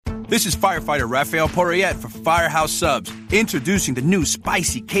This is firefighter Raphael Porriette for Firehouse Subs. Introducing the new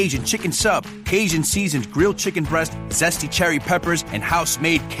spicy Cajun chicken sub. Cajun seasoned grilled chicken breast, zesty cherry peppers, and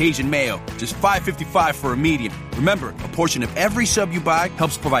house-made Cajun mayo. Just $5.55 for a medium. Remember, a portion of every sub you buy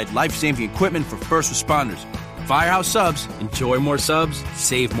helps provide life-saving equipment for first responders. Firehouse Subs. Enjoy more subs,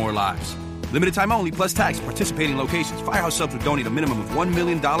 save more lives. Limited time only, plus tax. Participating locations. Firehouse Subs would donate a minimum of $1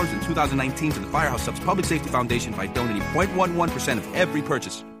 million in 2019 to the Firehouse Subs Public Safety Foundation by donating 0.11% of every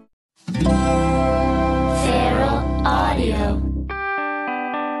purchase. Feral Audio.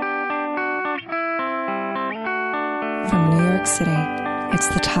 From New York City, it's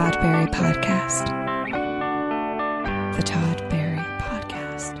the Todd Barry Podcast. The Todd Barry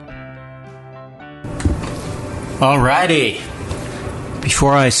Podcast. Alrighty.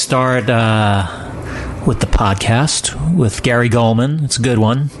 Before I start with the podcast with Gary Goldman, it's a good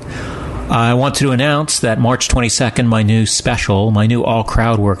one, I want to announce that March 22nd, my new all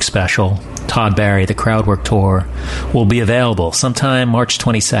crowdwork special, Todd Barry, the Crowdwork Tour, will be available sometime March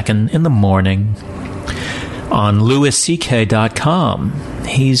 22nd in the morning on LouisCK.com.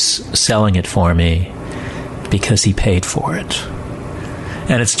 He's selling it for me because he paid for it.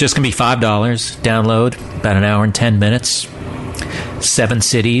 And it's just going to be $5. Download, about an hour and 10 minutes. 7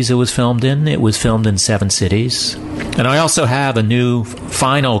 cities it was filmed in. It was filmed in 7 cities. And I also have a new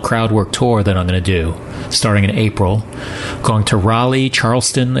final crowdwork tour that I'm going to do starting in April. Going to Raleigh,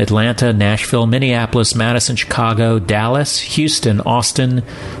 Charleston, Atlanta, Nashville, Minneapolis, Madison, Chicago, Dallas, Houston, Austin,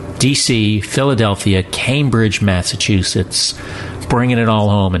 D.C., Philadelphia, Cambridge, Massachusetts. Bringing it all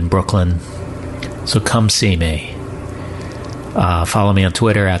home in Brooklyn. So come see me. Follow me on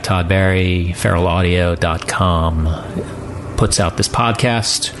Twitter at Todd Barry, feralaudio.com. Puts out this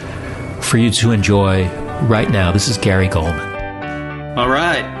podcast for you to enjoy right now. This is Gary Goldman. All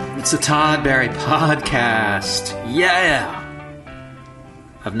right, it's the Todd Barry Podcast. Yeah!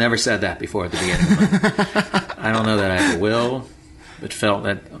 I've never said that before at the beginning. I don't know that I ever will. It felt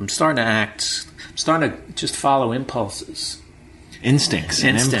that I'm starting to just follow impulses. Instincts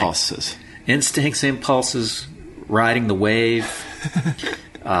and impulses. Instincts, impulses, riding the wave,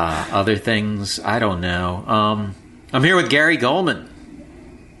 other things. I don't know. I'm here with Gary Goldman.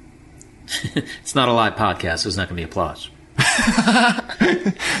 It's not a live podcast, so there's not going to be applause.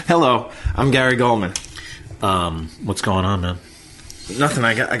 Hello, I'm Gary Goldman. What's going on, man? Nothing.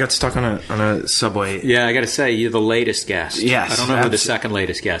 I got stuck on a subway. Yeah, I got to say, you're the latest guest. Yes, I don't know who the second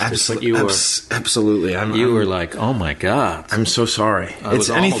latest guest is, but you were absolutely. You were like, oh my god. I'm so sorry. It's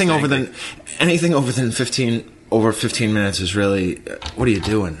anything over than 15 minutes is really. What are you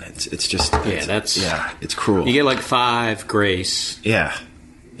doing? It's just. It's cruel. You get like 5 grace. Yeah.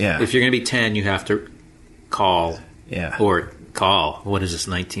 If you're going to be 10, you have to call. Yeah. Or call. What is this,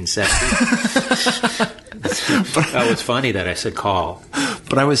 1970? That was funny that I said call.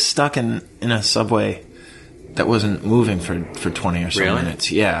 But I was stuck in a subway that wasn't moving for 20 or so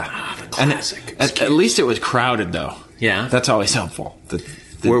minutes. Yeah. The classic. And at least it was crowded, though. Yeah. That's always helpful.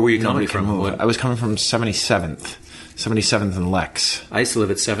 Where were you coming from? I was coming from 77th and Lex. I used to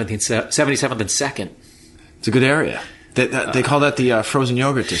live at 77th and 2nd. It's a good area. They call that the frozen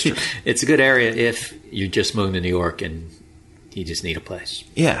yogurt district. It's a good area if you're just moving to New York and you just need a place.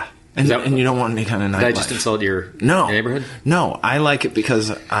 Yeah. And you don't want any kind of nightlife. Did I just insult your neighborhood? No, I like it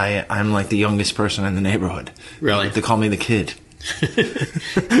because I'm like the youngest person in the neighborhood. Really? They call me the kid.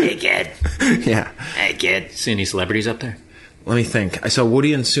 Hey, kid. Yeah. Hey, kid. See any celebrities up there? Let me think. I saw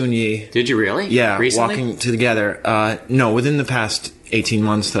Woody and Sun-Yi. Did you really? Yeah, recently? Walking together. No, within the past 18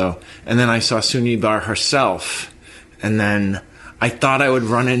 months, though. And then I saw Sun-Yi by herself. And then I thought I would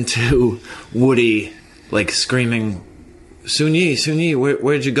run into Woody, like, screaming, Sun-Yi,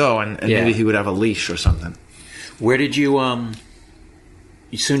 where'd you go? And maybe he would have a leash or something. Where did you,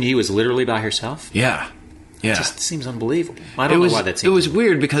 Sun-Yi was literally by herself? Yeah. It just seems unbelievable. I don't know why that seems. It was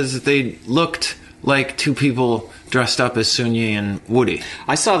weird because they looked like 2 people dressed up as Sun-Yi and Woody.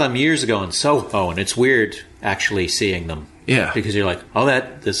 I saw them years ago in Soho, and it's weird actually seeing them. Yeah. Because you're like, oh,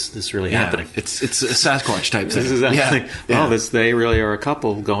 this really happening. It's a Sasquatch type thing. This is happening. Yeah. Oh, they really are a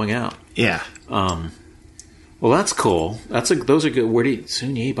couple going out. Yeah. Well, that's cool. Those are good. Where did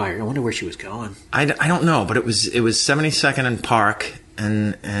Sun-Yi buy her? I wonder where she was going. I don't know, but it was 72nd and Park,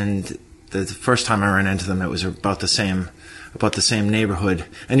 and the first time I ran into them, it was about the same neighborhood.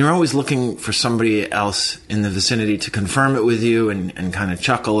 And you're always looking for somebody else in the vicinity to confirm it with you and kind of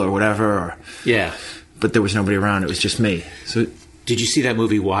chuckle or whatever. Yeah. But there was nobody around. It was just me. So. Did you see that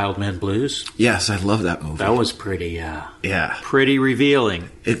movie Wild Man Blues? Yes, I love that movie. That was pretty revealing.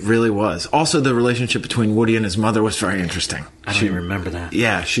 It really was. Also, the relationship between Woody and his mother was very interesting. I don't even remember that.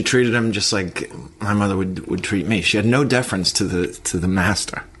 Yeah, she treated him just like my mother would treat me. She had no deference to the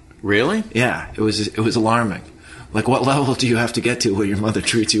master. Really? Yeah, it was alarming. Like, what level do you have to get to where your mother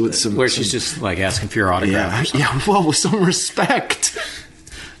treats you with some... Where she's just, like, asking for your autograph or something? Yeah, well, with some respect.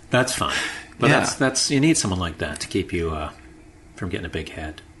 That's fine. But Yeah. that's you need someone like that to keep you from getting a big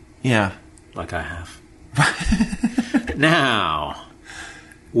head, Yeah. like I have. Now,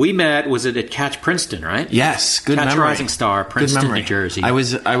 we met, was it at Catch Princeton, right? Yes, good Catch memory. Rising Star, Good Princeton, memory. New Jersey. I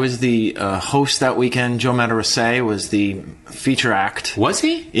was the host that weekend. Joe Matarese was the feature act. Was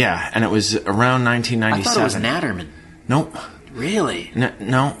he? Yeah, and it was around 1997. I thought it was Natterman. Nope. Really?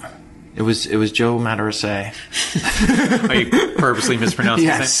 No. It was Joe Matarese. Are you purposely mispronouncing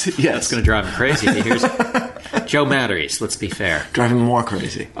Yes, that? yes. That's going to drive him crazy. Here's Joe Matarese, let's be fair. Driving me more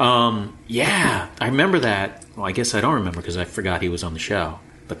crazy. Yeah, I remember that. Well, I guess I don't remember because I forgot he was on the show.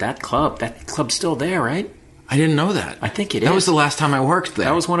 But that club's still there, right? I didn't know that. I think it That is. was the last time I worked there.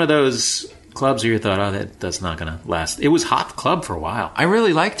 That was one of those clubs where you thought, oh, that's not going to last. It was hot club for a while. I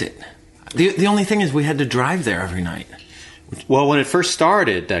really liked it. The only thing is we had to drive there every night. Well, when it first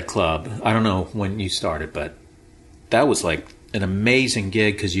started, that club, I don't know when you started, but that was like an amazing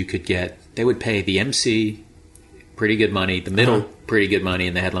gig because they would pay the MC pretty good money, the middle pretty good money,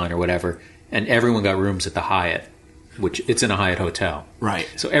 and the headliner whatever, and everyone got rooms at the Hyatt, which it's in a Hyatt hotel. Right.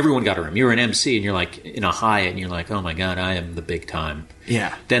 So everyone got a room. You were an MC and you're like in a Hyatt and you're like, oh my God, I am the big time.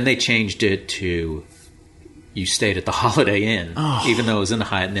 Yeah. Then they changed it to you stayed at the Holiday Inn, even though it was in the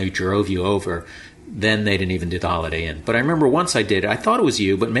Hyatt and they drove you over. Then they didn't even do the Holiday Inn. But I remember once I did it. I thought it was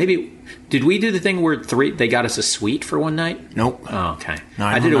you, but maybe... Did we do the thing where they got us a suite for one night? Nope. Oh, okay. No,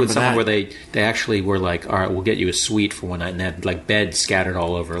 I did it with someone that. where they actually were like, all right, we'll get you a suite for one night. And they had like beds scattered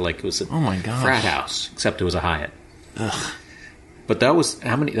all over like it was a my gosh. frat house, except it was a Hyatt. Ugh. But that was...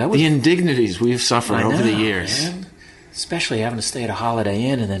 How many... That was The indignities we've suffered I over know, the years. man. Especially having to stay at a Holiday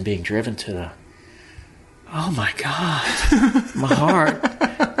Inn and then being driven to the... Oh, my God.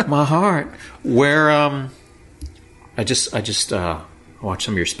 My heart. Where, I just watched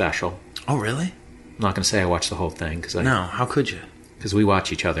some of your special. Oh, really? I'm not going to say I watched the whole thing because No, how could you? we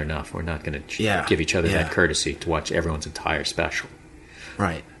watch each other enough. We're not going to give each other Yeah. that courtesy to watch everyone's entire special.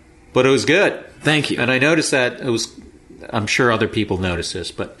 Right. But it was good. Thank you. And I noticed that it was. I'm sure other people notice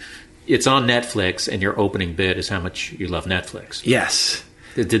this, but it's on Netflix, and your opening bit is how much you love Netflix. Yes.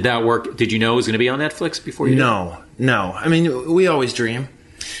 Did that work? Did you know it was going to be on Netflix before you? No. I mean, we always dream.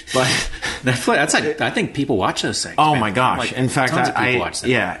 But Netflix. That's like, I think people watch those things. oh man. my gosh! Like, In fact, tons of people I watch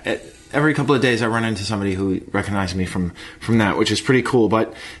them. every couple of days I run into somebody who recognizes me from that, which is pretty cool.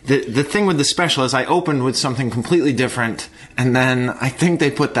 But the thing with the special is I opened with something completely different, and then I think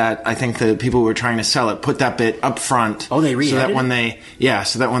they put that. I think the people who were trying to sell it put that bit up front. Oh, they so re-edited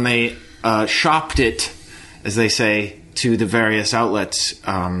that when they shopped it, as they say, to the various outlets,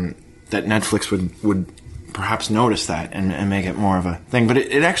 that Netflix would perhaps notice that and make it more of a thing. But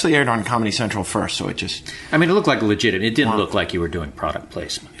it actually aired on Comedy Central first, so it just... I mean, it looked like legitimate. It didn't look like you were doing product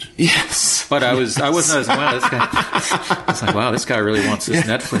placement. Yes. But I wasn't as, wow, this guy... I was like, wow, this guy really wants this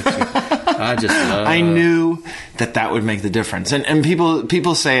Netflix. I knew that would make the difference. And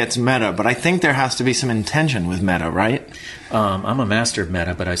people say it's meta, but I think there has to be some intention with meta, right? I'm a master of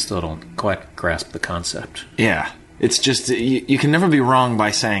meta, but I still don't quite grasp the concept. Yeah. It's just, you can never be wrong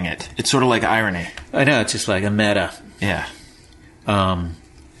by saying it. It's sort of like irony. I know, it's just like a meta. Yeah.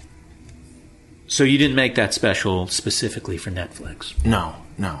 So you didn't make that special specifically for Netflix? No.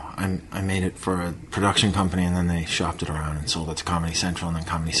 I made it for a production company, and then they shopped it around and sold it to Comedy Central, and then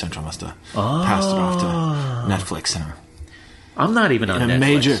Comedy Central must have passed it off to Netflix I'm not even on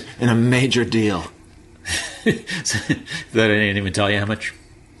Netflix. in a major deal. So, that I didn't even tell you how much?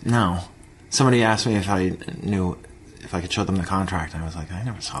 No. Somebody asked me if I knew if I could show them the contract, and I was like, I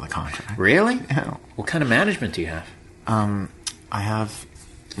never saw the contract. Really? Yeah. What kind of management do you have? I have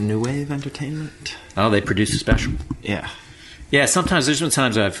New Wave Entertainment. Oh, they produce a special. Yeah. Yeah, sometimes there's been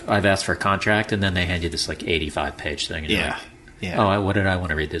times I've asked for a contract, and then they hand you this like 85-page thing. And you're like, oh, what did I want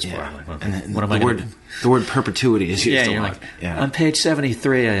to read this for? I'm like, what am I going to do? The word perpetuity is used a you're lot. Like, on page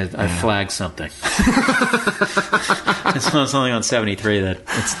 73, I flagged something. I saw something on 73 that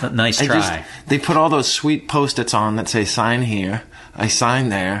it's a nice try. They put all those sweet Post-its on that say sign here, I sign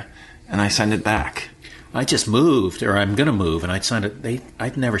there, and I send it back. I just moved, or I'm going to move, and I'd signed it.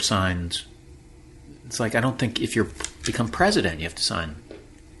 I'd never signed. It's like, I don't think if you become president, you have to sign.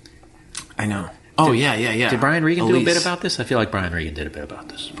 I know. Oh, yeah. Did Brian Regan do a bit about this? I feel like Brian Regan did a bit about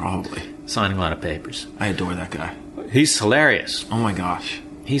this. Probably. Signing a lot of papers. I adore that guy. He's hilarious. Oh, my gosh.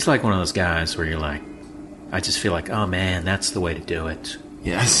 He's like one of those guys where you're like, I just feel like, oh, man, that's the way to do it.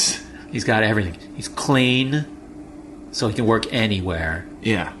 Yes. He's got everything. He's clean, so he can work anywhere.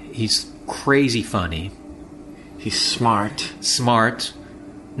 Yeah. He's crazy funny. He's smart.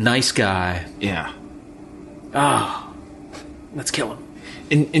 Nice guy. Yeah. Oh, let's kill him.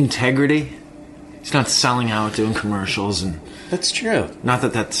 Integrity. He's not selling out, doing commercials, and That's true. not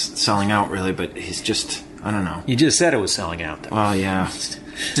that that's selling out really, but he's just, I don't know. You just said it was selling out, though. Well, yeah.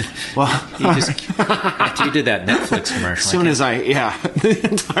 Well, After you did that Netflix commercial. as soon as the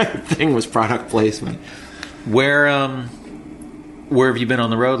entire thing was product placement. Where have you been on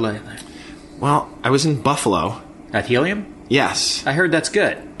the road lately? Well, I was in Buffalo. At Helium? Yes. I heard that's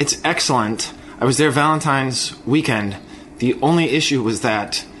good. It's excellent. I was there Valentine's weekend. The only issue was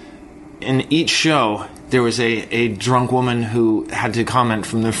that in each show, there was a drunk woman who had to comment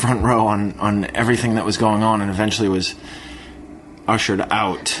from the front row on everything that was going on and eventually was ushered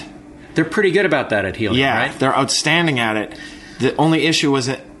out. They're pretty good about that at Helium, Yeah, right? they're outstanding at it. The only issue was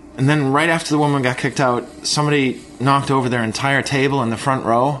that, and then right after the woman got kicked out, somebody knocked over their entire table in the front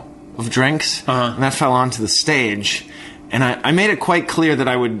row of drinks, and that fell onto the stage. And I made it quite clear that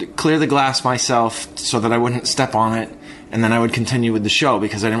I would clear the glass myself so that I wouldn't step on it, and then I would continue with the show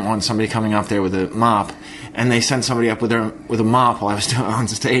because I didn't want somebody coming up there with a mop. And they sent somebody up with a mop while I was doing on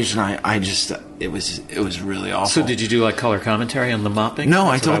stage, and I just it was really awful. So did you do like color commentary on the mopping?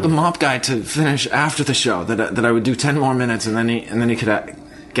 No, That's I what told the mop guy to finish after the show that I would do 10 more minutes, and then he could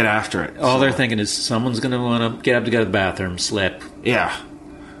get after it. All So, they're thinking is someone's going to want to get up to go to the bathroom, slip. yeah.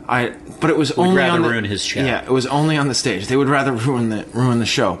 But it was only rather on ruin his show. Yeah, it was only on the stage. They would rather ruin the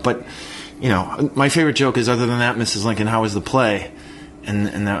show. But my favorite joke is, other than that, Mrs. Lincoln, how was the play?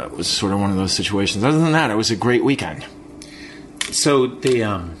 And that was sort of one of those situations. Other than that, it was a great weekend. So the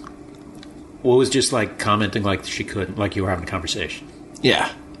what was just like commenting like she couldn't, like you were having a conversation.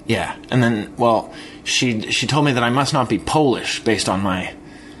 Yeah. And then, well, she told me that I must not be Polish based on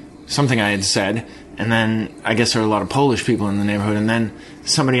something I had said. And then I guess there were a lot of Polish people in the neighborhood. And then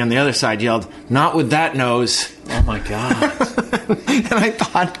somebody on the other side yelled, "Not with that nose." Oh my god! And I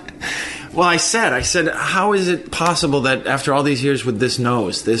thought, well, I said, how is it possible that after all these years with this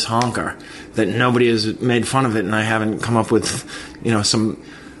nose, this honker, that nobody has made fun of it, and I haven't come up with, some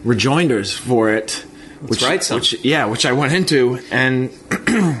rejoinders for it? Which I went into, and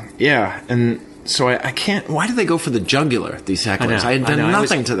and so I can't. Why do they go for the jugular? These hecklers, I had done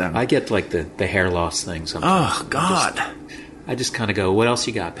nothing to them. I get like the hair loss thing sometimes. Oh God! I just kind of go, what else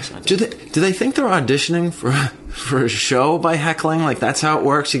you got besides Do they think they're auditioning for a show by heckling? Like that's how it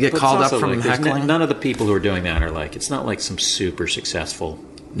works? You get called up from heckling? None of the people who are doing that are like, it's not like some super successful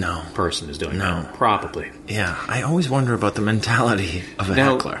person is doing that. Probably. Yeah, I always wonder about the mentality of a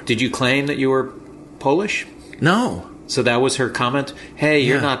heckler. Did you claim that you were Polish? No. So that was her comment? Hey,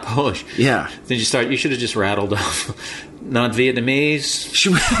 you're not Polish. Yeah. Then you should have just rattled off. Not Vietnamese.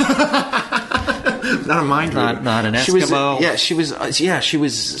 Not a mind reader. Not an Eskimo. She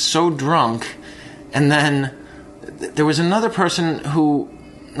was so drunk. And then there was another person who,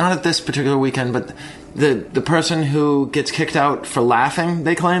 not at this particular weekend, but the person who gets kicked out for laughing,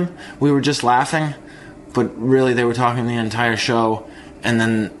 they claim. We were just laughing, but really they were talking the entire show. And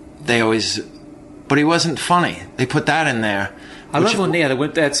then but he wasn't funny. They put that in there. I love when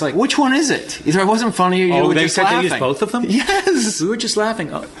that's like... Which one is it? Either I wasn't funny or you were just laughing. They used both of them? Yes. We were just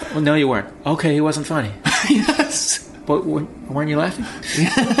laughing. Oh, well, no, you weren't. Okay, he wasn't funny. Yes. But weren't you laughing?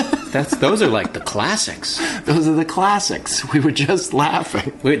 Those are like the classics. Those are the classics. We were just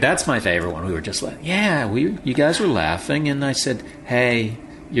laughing. That's my favorite one. We were just laughing. Yeah, you guys were laughing, and I said, hey,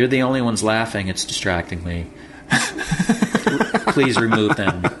 you're the only ones laughing. It's distracting me. Please remove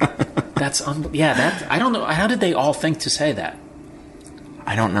them. I don't know. How did they all think to say that?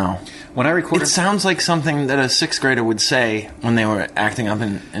 I don't know. When I recorded... It sounds like something that a sixth grader would say when they were acting up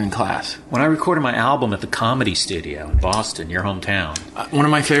in class. When I recorded my album at the Comedy Studio in Boston, your hometown. One of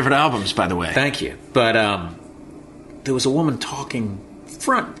my favorite albums, by the way. Thank you. But there was a woman talking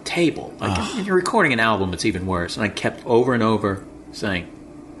front table. Like, when you're recording an album, it's even worse. And I kept over and over saying,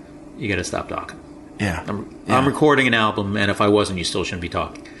 you got to stop talking. Yeah. I'm recording an album, and if I wasn't, you still shouldn't be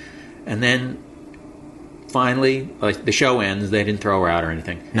talking. And then... finally, like the show ends. They didn't throw her out or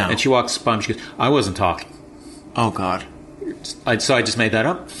anything. No. And she walks by me. She goes, "I wasn't talking." Oh God! So I just made that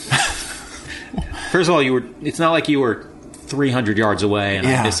up. First of all, it's not like you were 300 yards away and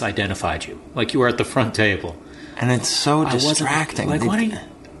I misidentified you. Like you were at the front table. And it's so distracting. Like what?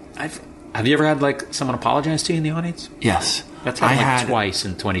 Have you ever had like someone apologize to you in the audience? Yes, that's happened twice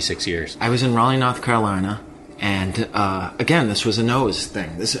in 26 years. I was in Raleigh, North Carolina. And again, this was a nose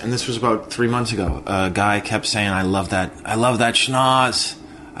thing. This was about 3 months ago. A guy kept saying, I love that schnoz.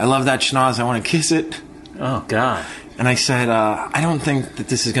 I love that schnoz. I want to kiss it." Oh, God. And I said, I don't think that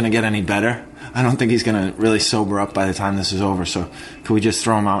this is going to get any better. I don't think he's going to really sober up by the time this is over. So could we just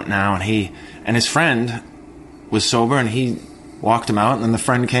throw him out now? And his friend was sober, and he walked him out, and then the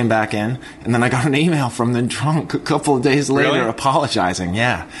friend came back in, and then I got an email from the drunk a couple of days later Really? apologizing.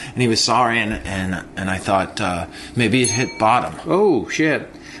 Yeah, and he was sorry, and I thought maybe it hit bottom. Oh, shit.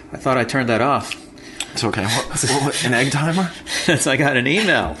 I thought I turned that off. It's okay. What, an egg timer? I got an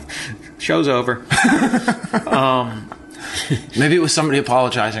email. Show's over. Maybe it was somebody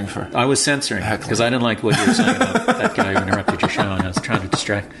apologizing for. I was censoring because I didn't like what you were saying about that guy who interrupted your show, and I was trying to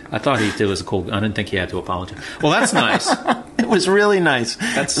distract. I thought it was a cool. I didn't think he had to apologize. Well, that's nice. It was really nice.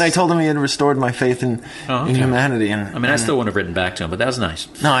 And I told him he had restored my faith in humanity. And I still wouldn't have written back to him, but that was nice.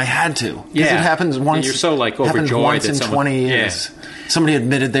 No, I had to. Yeah, it happens once. You're so like happens overjoyed once that in someone, 20 years. Somebody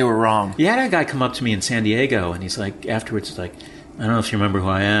admitted they were wrong. You had a guy come up to me in San Diego, and he's like, afterwards, he's like, I don't know if you remember who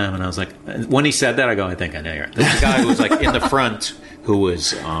I am. And I was like, when he said that, I go, I think I know you. There's a guy who was like in the front who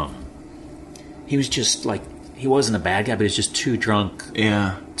was, he was just like, he wasn't a bad guy, but he was just too drunk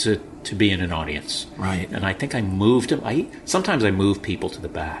to be in an audience. Right. And I think I moved him. Sometimes I move people to the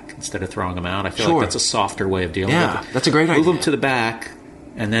back instead of throwing them out. I feel like that's a softer way of dealing with it. Yeah, that's a great idea. Move him to the back,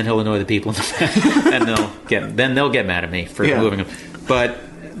 and then he'll annoy the people in the back, and they'll get mad at me for moving him.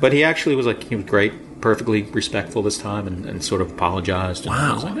 But he actually was like, he was great, perfectly respectful this time, and sort of apologized. And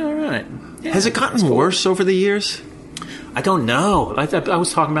I was like, all right. Yeah, has it gotten worse over the years? I don't know. I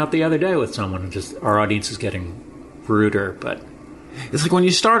was talking about the other day with someone. Just our audience is getting ruder, but it's like when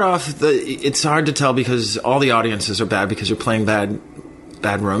you start off, it's hard to tell because all the audiences are bad because you're playing bad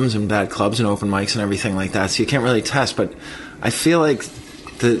rooms and bad clubs and open mics and everything like that. So you can't really test. But I feel like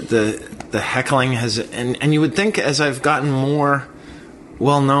the heckling has, and you would think as I've gotten more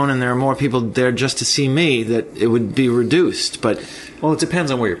well known and there are more people there just to see me that it would be reduced. But well, it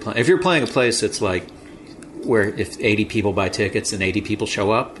depends on where you're playing. If you're playing a place that's like where if 80 people buy tickets and 80 people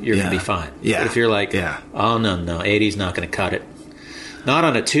show up, you're going to be fine. Yeah. But if you're like, oh no, 80's not going to cut it. Not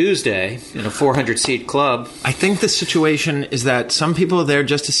on a Tuesday in a 400-seat club. I think the situation is that some people are there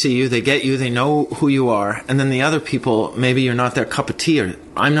just to see you. They get you. They know who you are. And then the other people, maybe you're not their cup of tea, or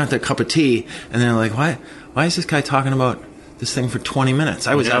I'm not their cup of tea. And they're like, why is this guy talking about this thing for 20 minutes?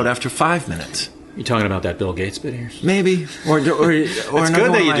 I was out after 5 minutes. You talking about that Bill Gates bit here? Maybe. Or it's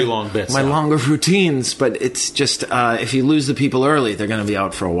good that you do long bits. My longer routines, but it's just, if you lose the people early, they're going to be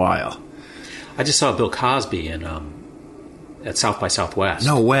out for a while. I just saw Bill Cosby at South by Southwest.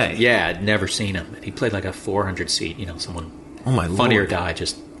 No way. Yeah, I'd never seen him. He played like a 400-seat, someone funnier guy,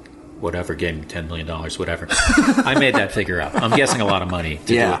 just whatever, gave him $10 million, whatever. I made that figure up. I'm guessing a lot of money to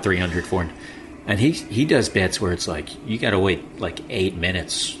do a 300, 400. And he does bits where it's like, you got to wait like 8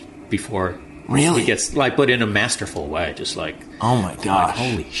 minutes before he gets, but in a masterful way, just like, oh my gosh. Like,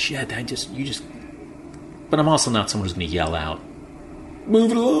 holy shit, but I'm also not someone who's going to yell out,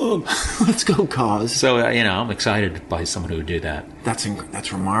 move it along. Let's go, Cause. So, I'm excited by someone who would do that.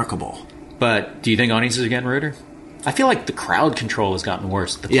 That's remarkable. But do you think audiences are getting ruder? I feel like the crowd control has gotten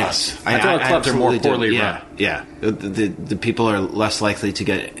worse at the clubs. Yes. I feel like clubs are more poorly run. Yeah. The people are less likely to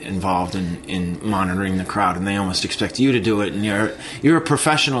get involved in monitoring the crowd, and they almost expect you to do it, and you're a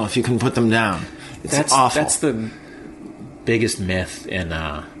professional if you can put them down. It's awful. That's the biggest myth,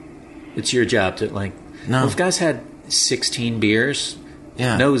 and it's your job to, no. If guys had 16 beers...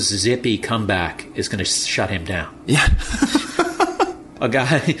 Yeah. No zippy comeback is going to shut him down. Yeah.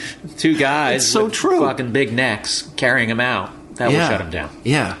 Two guys it's so with true. Fucking big necks carrying him out. That will shut him down.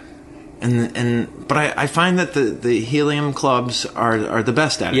 Yeah. But I find that the helium clubs are the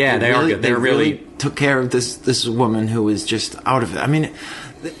best at it. Yeah, they are good. They really took care of this woman who was just out of it. I mean,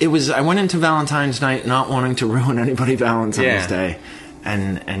 I went into Valentine's night not wanting to ruin anybody Valentine's Day,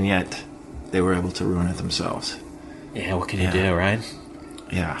 and yet they were able to ruin it themselves. Yeah, what can you do, right?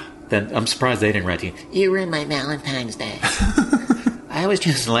 Yeah. Then I'm surprised they didn't write to you. You ruined my Valentine's Day. I was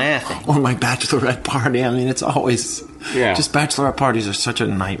just laughing. Or my bachelorette party. I mean, it's always... Just bachelorette parties are such a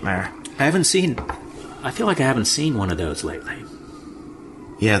nightmare. I feel like I haven't seen one of those lately.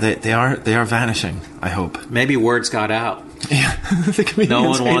 Yeah, they are vanishing, I hope. Maybe words got out. Yeah. No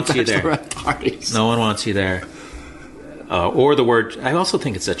one wants you there. Parties. No one wants you there. Or the word... I also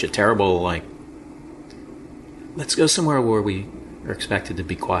think it's such a terrible, let's go somewhere where we are expected to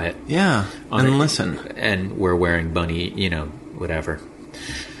be quiet. Yeah, and listen. And we're wearing bunny, whatever,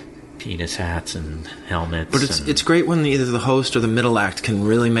 penis hats and helmets. But it's great when either the host or the middle act can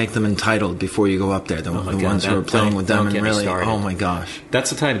really make them entitled before you go up there. The ones who are playing with them and really, oh my gosh. That's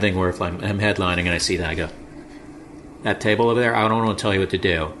the type of thing where if I'm headlining and I see that, I go, that table over there, I don't want to tell you what to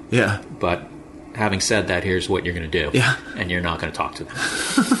do. Yeah. But having said that, here's what you're going to do. Yeah. And you're not going to talk to them.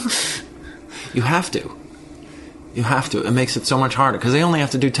 You have to. You have to. It makes it so much harder because they only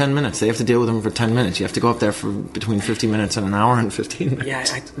have to do 10 minutes. They have to deal with them for 10 minutes. You have to go up there for between 50 minutes and an hour and 15 minutes.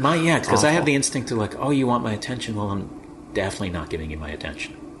 Yeah, because I have the instinct to you want my attention. Well, definitely not giving you my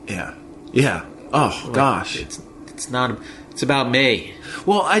attention. Yeah. Yeah. Oh, gosh. It's not. It's about me.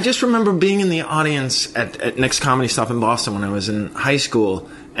 Well, I just remember being in the audience at Nick's Comedy Stop in Boston when I was in high school,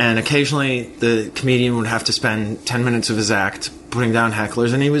 and occasionally the comedian would have to spend 10 minutes of his act putting down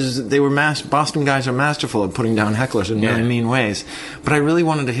hecklers, and Boston guys are masterful at putting down hecklers in really mean ways. But I really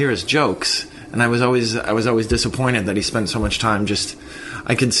wanted to hear his jokes, and I was always disappointed that he spent so much time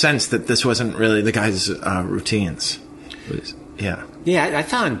I could sense that this wasn't really the guy's routines. Yeah. Yeah, I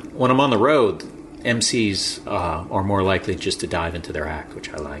found when I'm on the road, MCs are more likely just to dive into their act,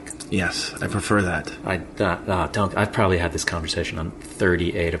 which I like. Yes, I prefer that. I've probably had this conversation on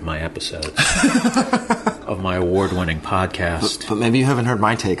 38 of my episodes of my award-winning podcast. But maybe you haven't heard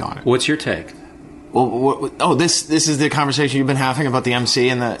my take on it. What's your take? Well, this is the conversation you've been having about the MC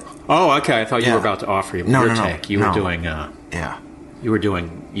and the... Oh, okay. I thought you were about to offer your take. You were doing... yeah. You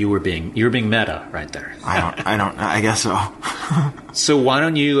were being meta right there. I guess so. So why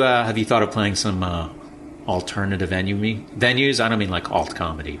don't you, have you thought of playing some alternative venues? I don't mean like alt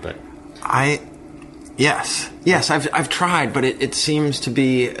comedy, but... Yes, I've tried, but it seems to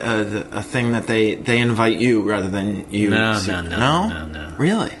be a thing that they invite you rather than you. No.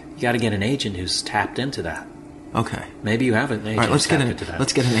 Really? You got to get an agent who's tapped into that. Okay. Maybe you have an agent. All right, let's get an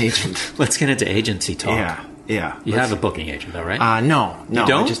agent. Let's get into agency talk. Yeah. You have a booking agent, though, right? No. You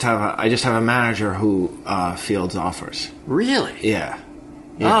don't? I just have a manager who fields offers. Really? Yeah.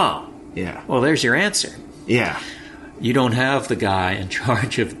 Oh. Yeah. Well, there's your answer. Yeah. You don't have the guy in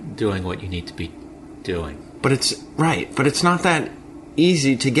charge of doing what you need to be doing. But it's not that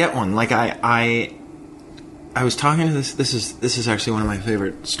easy to get one. Like I was talking to this is actually one of my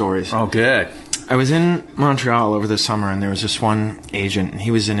favorite stories. Oh, good. I was in Montreal over the summer, and there was this one agent, and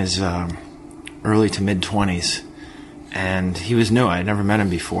he was in his early to mid-20s, and he was new. I had never met him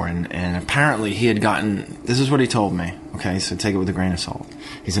before, and apparently he had gotten... This is what he told me, okay? So take it with a grain of salt.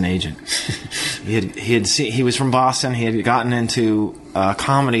 He's an agent. He was from Boston. He had gotten into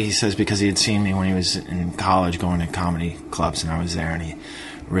comedy, he says, because he had seen me when he was in college going to comedy clubs, and I was there, and he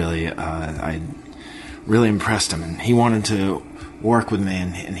really... I really impressed him, and he wanted to work with me,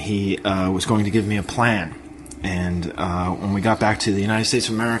 and he was going to give me a plan. And when we got back to the United States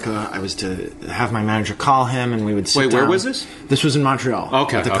of America, I was to have my manager call him, and we would sit down. Where was this? This was in Montreal.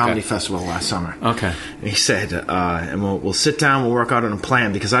 Okay. At the Comedy Festival last summer. Okay. And he said, and we'll sit down, we'll work out on a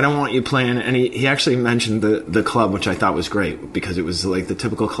plan, because I don't want you playing... And he actually mentioned the club, which I thought was great, because it was like the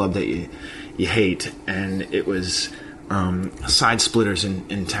typical club that you hate, and it was... Side Splitters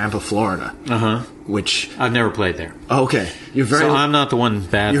in Tampa, Florida. Which I've never played there. Oh, okay. I'm not the one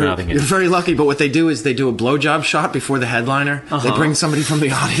bad-mouthing it. You're very lucky, but what they do is they do a blowjob shot before the headliner. They bring somebody from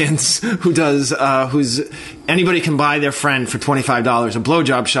the audience who's anybody can buy their friend for $25 a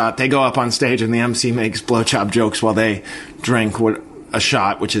blowjob shot. They go up on stage and the MC makes blowjob jokes while they drink a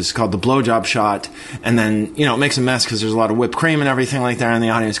shot, which is called the blowjob shot, and then, it makes a mess because there's a lot of whipped cream and everything like that, and the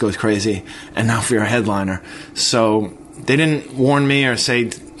audience goes crazy. And now for your headliner. So they didn't warn me or say,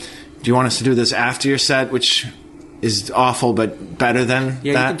 do you want us to do this after your set, which is awful, but better than that?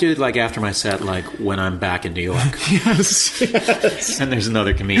 Yeah, you can do it like after my set, like when I'm back in New York. Yes. And there's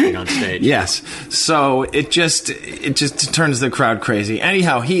another comedian on stage. Yes. So it just turns the crowd crazy.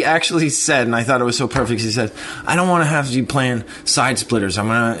 Anyhow, he actually said, and I thought it was so perfect, he said, I don't want to have you playing Side Splitters. I'm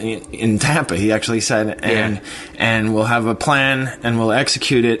going to, in Tampa, he actually said, and we'll have a plan and we'll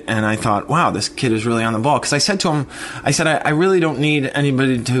execute it. And I thought, wow, this kid is really on the ball. Because I said to him, I really don't need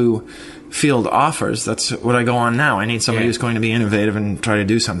anybody to field offers. That's what I go on now. I need somebody who's going to be innovative and try to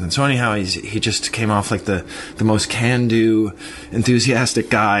do something. So anyhow, he just came off like the most can-do, enthusiastic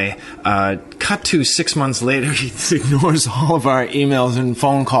guy. Cut to 6 months later, he ignores all of our emails and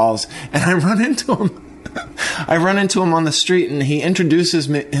phone calls, and I run into him. I run into him on the street, and he introduces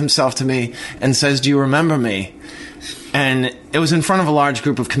himself to me and says, "Do you remember me?" And it was in front of a large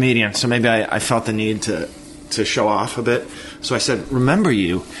group of comedians, so maybe I felt the need to show off a bit. So I said, "Remember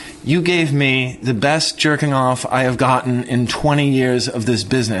you? You gave me the best jerking off I have gotten in 20 years of this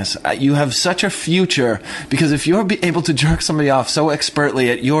business. You have such a future, because if you're able to jerk somebody off so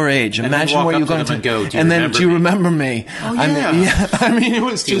expertly at your age, and imagine what you're going to go. Do you remember me? Oh, yeah. I mean, it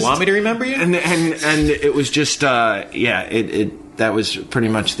was. Do you want me to remember you? And it was just that was pretty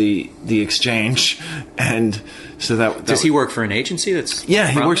much the exchange, and so that does he work for an agency? That's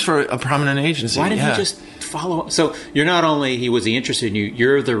he works for a prominent agency. Why didn't he just follow up? So you're not only was he interested in you,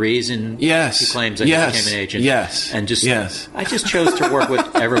 you're the reason Yes. he claims that Yes. he became an agent. Yes. And just, Yes. I just chose to work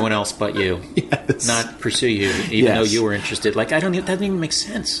with everyone else but you. Yes. Not pursue you, even Yes. though you were interested. Like, that doesn't even make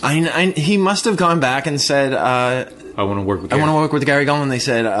sense. He must have gone back and said, I want to work with I Gary. want to work with Gary Gulman. They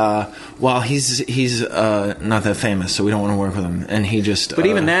said, well, he's not that famous, so we don't want to work with him. And he just... But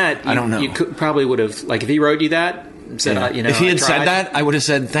even that, I don't know. You probably would have, like, if he wrote you that, said, Yeah. you know, if he I had tried. said that, I would have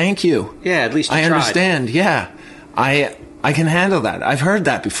said, thank you. Yeah, at least you I tried. understand. Yeah. I can handle that. I've heard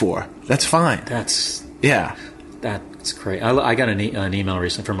that before. That's fine. That's crazy. I got an email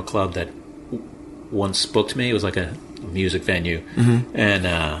recently from a club that once booked me. It was like a music venue. Mm-hmm.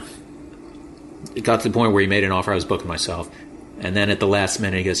 And it got to the point where he made an offer. I was booking myself. And then at the last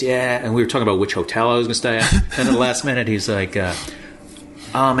minute, he goes, yeah. And we were talking about which hotel I was going to stay at. And at the last minute, he's like,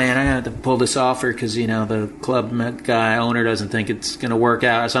 oh, man, I have to pull this offer because, you know, the club owner doesn't think it's going to work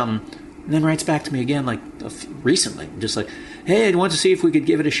out or something. And then writes back to me again, like, recently. Just like, hey, I want to see if we could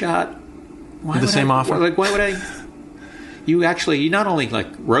give it a shot. The same offer? Like, why would I... You not only, like,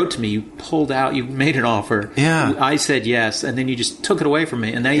 wrote to me, you pulled out, you made an offer. Yeah. I said yes, and then you just took it away from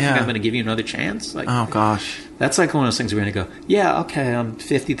me, and now you think Yeah. I'm going to give you another chance? Like, Oh, gosh. that's like one of those things where you're going to go, yeah, okay, I'm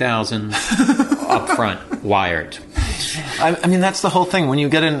 $50,000 up front, wired. I mean, that's the whole thing. When you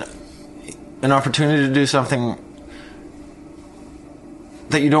get an opportunity to do something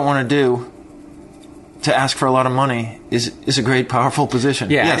that you don't want to do, to ask for a lot of money is a great, powerful position.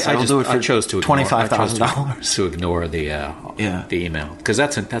 Yeah, yes, I will do it for I chose to ignore- $25,000. to ignore the the email, because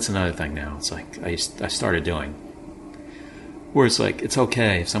that's another thing now. It's like I started doing, where it's like it's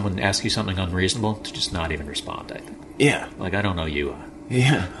okay if someone asks you something unreasonable to just not even respond. I think. Yeah, Like, I don't know you.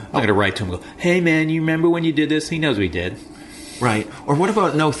 yeah, I'm going to write to him and go, hey, man, you remember when you did this? He knows we did. right. Or what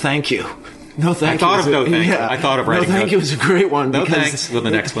about no thank you? No thank you. thought of is a- no thank you. yeah. I thought of writing no thank no- you is a great one. No because thanks with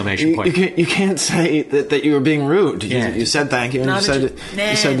an exclamation point. You can't say that you were being rude. Yeah. You said thank you and Not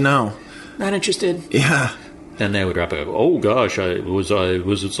you said no. Not interested. Yeah. Then they would wrap it up. Oh gosh,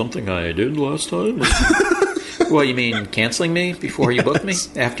 was it something I did last time? Well, you mean canceling me before you booked me?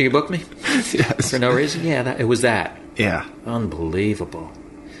 After you booked me? Yes. For no reason? Yeah, it was that. Yeah. Unbelievable.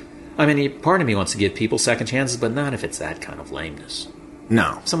 I mean, part of me wants to give people second chances, but not if it's that kind of lameness.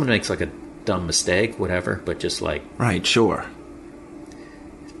 No. If someone makes like a dumb mistake, whatever, but just like, Right. Sure.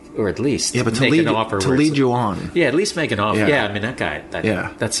 or at least Yeah, but to make lead an offer to where it's lead like- you on. Yeah, at least make an offer. Yeah. Yeah, I mean, that guy,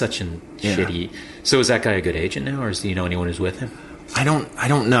 Yeah. that's such an Yeah. shitty... So is that guy a good agent now, or do you know anyone who's with him? I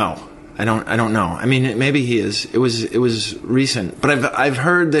don't know. I don't know. I mean, maybe he is. It was recent, but I've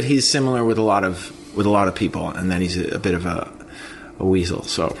heard that he's similar with a lot of people, and that he's a bit of a weasel.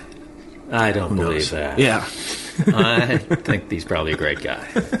 So I don't knows? believe that. Yeah. I think he's probably a great guy.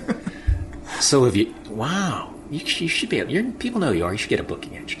 So have you... Wow. You should be... people know you are. You should get a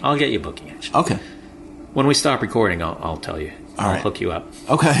booking agent. I'll get you a booking agent. Okay. When we stop recording, I'll tell you. All I'll right. hook you up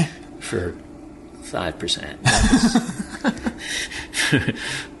Okay. for 5%.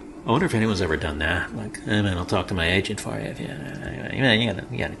 I wonder if anyone's ever done that. Like, hey man, I'll talk to my agent for you.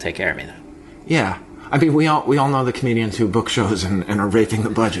 You gotta take care of me, though. Yeah. I mean, we all know the comedians who book shows and are raping the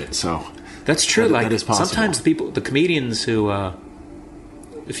budget. So That's true. That- like, that is possible. sometimes the comedians who,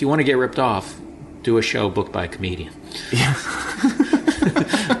 if you want to get ripped off, do a show booked by a comedian. yeah.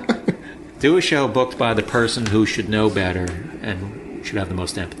 Do a show booked by the person who should know better and should have the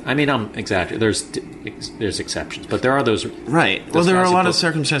most empathy. I mean, I'm exaggerating. There's exceptions, but there are those. Right. Well, those there are guys a who lot of book-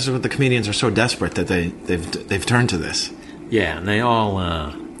 circumstances where the comedians are so desperate that they've turned to this. Yeah, and they all.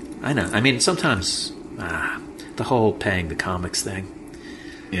 I know. I mean, sometimes the whole paying the comics thing.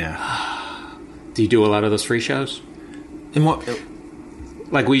 Yeah. Do you do a lot of those free shows? And what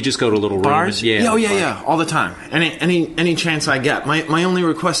Like, we just go to little rooms? bars? Yeah. Oh yeah, bars. yeah, all the time. Any chance I get. My only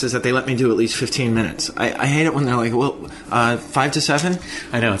request is that they let me do at least 15 minutes. I hate it when they're like, well, 5 to 7.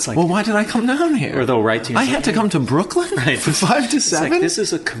 I know. It's like, Well, why did I come down here? Or they'll write to you. I had to come to Brooklyn Right. for 5 to It's 7. like, this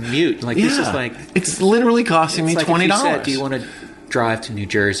is a commute. Like, yeah. this is like. It's literally costing me It's like $20. if you said, do you want to drive to New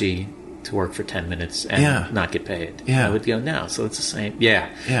Jersey to work for 10 minutes and Yeah. not get paid? Yeah. I would go, no. So it's the same. Yeah.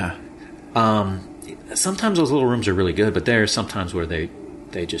 Yeah. Sometimes those little rooms are really good, but there are sometimes where they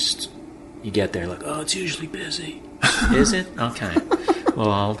just, you get there like, oh, it's usually busy. Is it? Okay.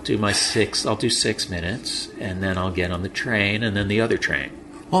 Well, I'll do 6 minutes, and then I'll get on the train, and then the other train.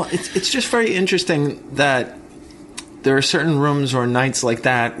 Well, it's just very interesting that there are certain rooms or nights like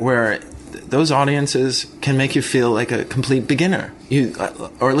that where those audiences can make you feel like a complete beginner.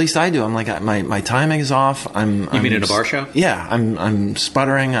 Or at least I do. I'm like, my timing is off. You mean in a bar show? Yeah, I'm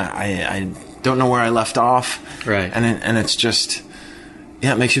sputtering. I don't know where I left off. Right. And it's just,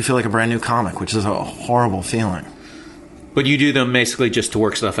 yeah, it makes you feel like a brand new comic, which is a horrible feeling. But you do them basically just to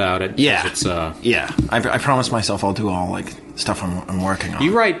work stuff out. Yeah. It's, yeah. I promise myself I'll do all, like, stuff I'm working on.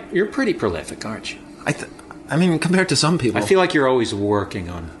 You're pretty prolific, aren't you? I mean, compared to some people. I feel like you're always working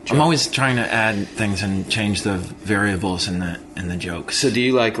on jokes. I'm always trying to add things and change the variables in the jokes. So do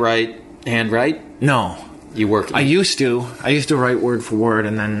you, like, handwrite? No. You work... I used to write word for word,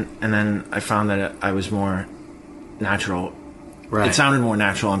 and then I found that I was more natural. Right. It sounded more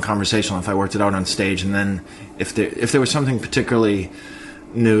natural and conversational if I worked it out on stage, and then if there was something particularly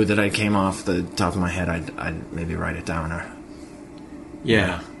new that I came off the top of my head, I'd maybe write it down. Or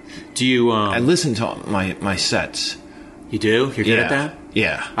yeah. Do you... I listen to my sets. You do? You're good at that?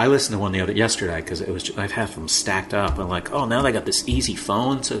 Yeah. I listened to one yesterday because I've had them stacked up. I'm like, oh, now they got this easy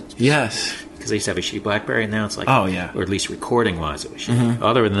phone. So yes. Because I used to have a shitty BlackBerry, and now it's like, oh yeah, or at least recording-wise, it was shitty.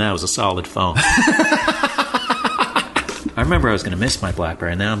 Other than that, it was a solid phone. I remember I was going to miss my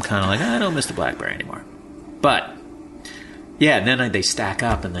BlackBerry, and now I'm kind of like, I don't miss the BlackBerry anymore. But yeah, and then they stack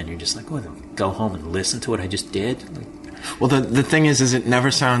up, and then you're just like, well, go home and listen to what I just did. Well, the thing is it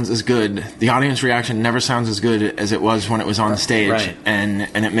never sounds as good. The audience reaction never sounds as good as it was when it was on stage, right. and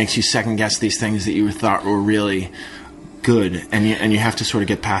it makes you second guess these things that you thought were really good, and you have to sort of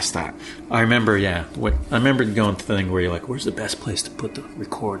get past that. I remember, I remember going to the thing where you're like, where's the best place to put the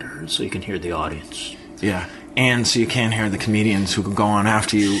recorder so you can hear the audience? Yeah, and so you can't hear the comedians who could go on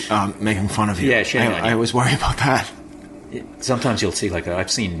after you making fun of you. Yeah, shame on you. I always worry about that. Sometimes you'll see, like, I've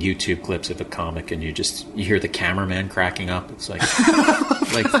seen YouTube clips of a comic, and you hear the cameraman cracking up. It's like,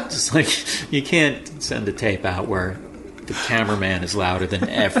 you can't send a tape out where the cameraman is louder than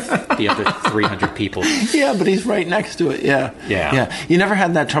the other 300 people. Yeah, but he's right next to it. Yeah. You never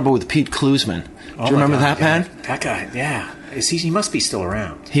had that trouble with Pete Klusman. Do you remember that, man? That guy, yeah. He must be still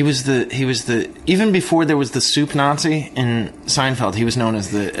around. He was the even before there was the soup Nazi in Seinfeld, he was known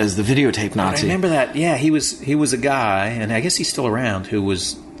as the videotape Nazi. I remember that. Yeah, he was a guy, and I guess he's still around, who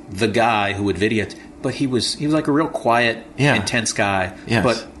was the guy who would videotape. But he was like a real quiet, intense guy. Yes.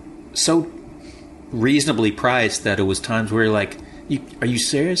 But so reasonably priced that it was times where you're like, are you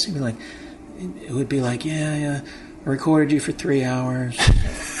serious? He'd be like, it would be like, yeah, I recorded you for 3 hours,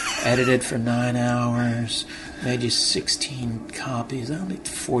 edited for 9 hours, made you 16 copies. That'll be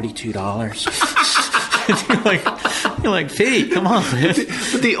 $42. you're like, Pete, come on, man.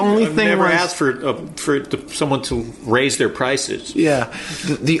 But the only thing never was asked for someone to raise their prices. Yeah,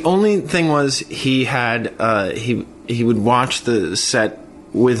 the only thing was he had he would watch the set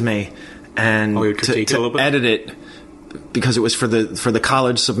with me and to edit it, because it was for the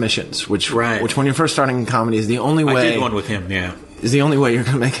college submissions, which when you're first starting in comedy is the only way. I did one with him, yeah. Is the only way you're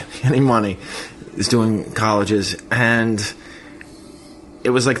going to make any money is doing colleges. And it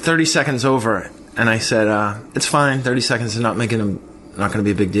was like 30 seconds over, and I said, it's fine, 30 seconds is not going to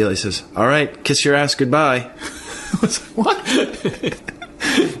be a big deal. He says, all right, kiss your ass goodbye. I was like, what?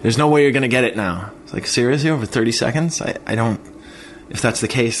 There's no way you're going to get it now. It's like, seriously, over 30 seconds? I don't. If that's the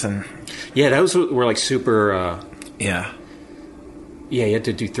case, then. Yeah, those were like super. Yeah. Yeah, you had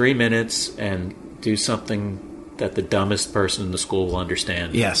to do 3 minutes and do something that the dumbest person in the school will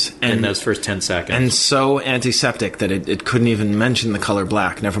understand. Yes. In those first 10 seconds. And so antiseptic that it couldn't even mention the color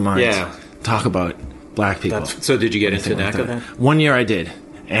black. Never mind. Talk about black people. So did you get into NACA then? 1 year I did.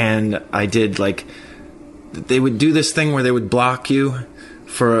 And I did, like, they would do this thing where they would block you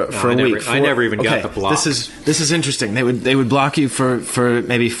for a week. I never even got the block. This is interesting. They would block you for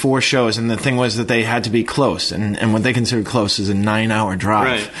maybe 4 shows, and the thing was that they had to be close, and what they considered close is a 9-hour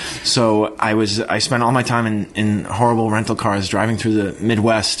drive. Right. So I spent all my time in horrible rental cars driving through the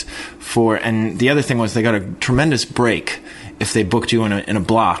Midwest and the other thing was they got a tremendous break if they booked you in a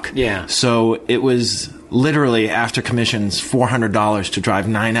block. Yeah. So it was literally after commissions $400 to drive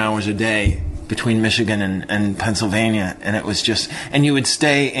 9 hours a day between Michigan and Pennsylvania, and it was just, and you would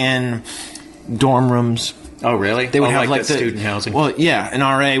stay in dorm rooms. Oh, really? They would have like the student housing. Well, yeah, an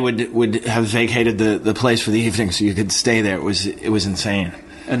RA would have vacated the place for the evening, so you could stay there. It was insane.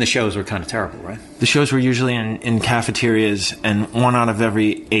 And the shows were kind of terrible, right? The shows were usually in cafeterias, and 1 out of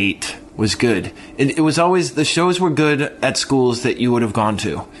every 8 was good. It was always, the shows were good at schools that you would have gone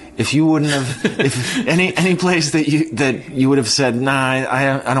to. If you wouldn't have, if any place that you would have said, nah,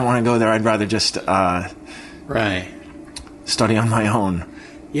 I don't want to go there. I'd rather just study on my own.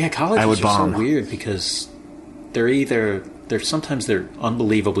 Yeah, colleges are so weird because sometimes they're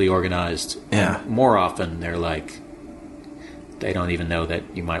unbelievably organized. Yeah. More often they're like, they don't even know that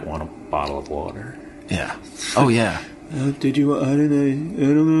you might want a bottle of water. Yeah. Oh yeah. I don't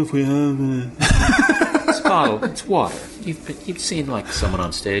know if we have It's bottle. It's water. You've seen like someone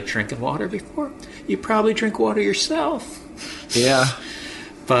on stage drinking water before. You probably drink water yourself. Yeah.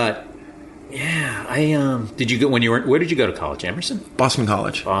 But Yeah, did you go when you were? Where did you go to college? Emerson, Boston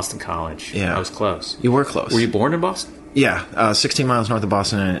College. Boston College. Yeah, I was close. You were close. Were you born in Boston? Yeah, 16 miles north of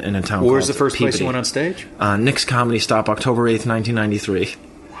Boston in a town. Where's called the first place Peabody. you went on stage? Nick's Comedy Stop, October 8th, 1993.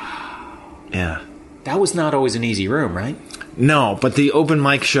 Wow. Yeah. That was not always an easy room, right? No, but the open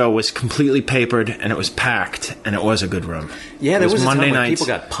mic show was completely papered, and it was packed, and it was a good room. Yeah, there was a Monday time when nights.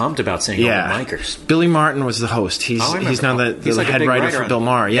 people got pumped about seeing open micers. Billy Martin was the host. He's I remember. he's now the He's like a head big writer writer for on- Bill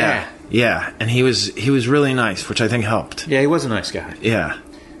Maher. Yeah. Yeah, and he was really nice, which I think helped. Yeah, he was a nice guy. Yeah.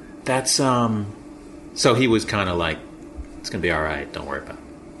 That's so he was kind of like, it's gonna be all right. Don't worry about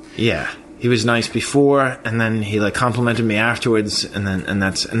it. Yeah. He was nice before, and then he like complimented me afterwards, and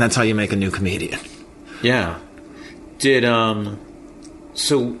that's how you make a new comedian. Yeah. Did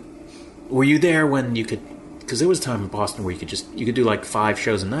so were you there when you could? Because there was a time in Boston where you could do like 5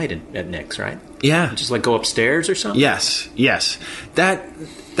 shows a night at Nick's, right? Yeah. Just like go upstairs or something. Yes.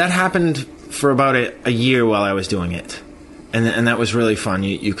 That happened for about a year while I was doing it, and that was really fun.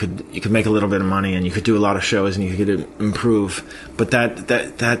 You could make a little bit of money, and you could do a lot of shows, and you could improve. But that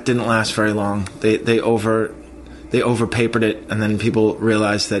didn't last very long. They over papered it, and then people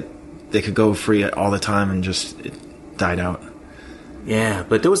realized that they could go free all the time, and just it died out. Yeah,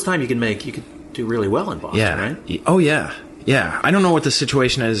 but there was a time you could do really well in Boston, right? Oh yeah. I don't know what the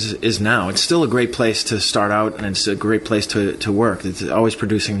situation is now. It's still a great place to start out, and it's a great place to work. It's always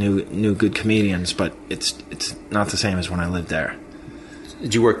producing new good comedians, but it's not the same as when I lived there.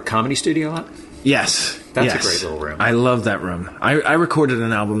 Did you work Comedy Studio a lot? Yes. That's a great little room. I love that room. I recorded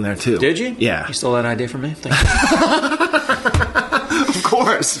an album there too. Did you? Yeah. You stole that idea from me? Thank you. Of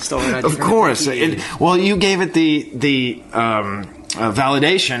course. Stole that idea Of from me. course. Thank you. Well, you gave it the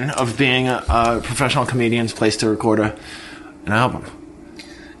validation of being a professional comedian's place to record an album.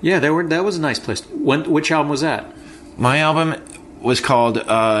 Yeah, that was a nice place. Which album was that? My album was called All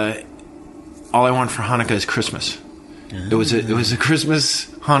I Want for Hanukkah is Christmas. It was a Christmas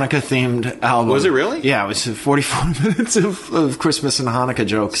Hanukkah themed album. Was it really? Yeah, it was 44 minutes of Christmas and Hanukkah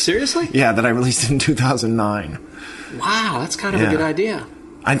jokes. Seriously? Yeah, that I released in 2009. Wow, that's kind of a Yeah. good idea.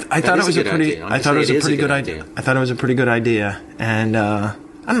 I thought it was a pretty. I thought it was a pretty good idea. I thought it was a pretty good idea, and I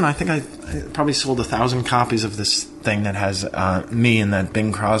don't know. I think I probably sold 1,000 copies of this thing that has me and that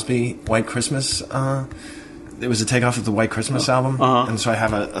Bing Crosby White Christmas. It was a takeoff of the White Christmas album, and so I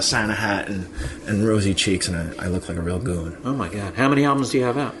have a Santa hat and rosy cheeks, and I look like a real goon. Oh my God! How many albums do you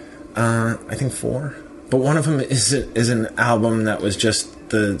have out? I think 4, but one of them is an album that was just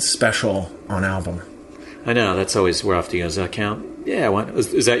the special on album. I know that's always where off. Does that count? Yeah.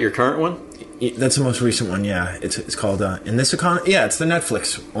 Is that your current one? That's the most recent one, yeah. It's called In This Economy. Yeah, it's the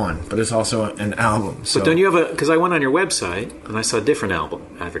Netflix one, but it's also an album. So. But don't you have because I went on your website and I saw a different album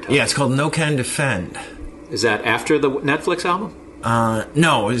advertised. Yeah, it's called No Can Defend. Is that after the Netflix album?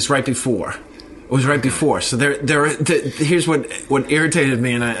 No, it was right before. It was right before. So here's what irritated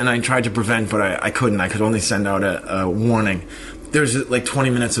me, and I tried to prevent, but I couldn't. I could only send out a warning. There's like 20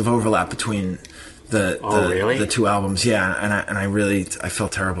 minutes of overlap between the two albums. Yeah, and I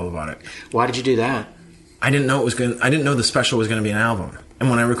felt terrible about it. Why did you do that? I didn't know I didn't know the special was going to be an album. And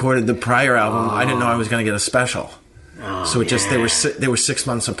when I recorded the prior album, I didn't know I was going to get a special. So they were 6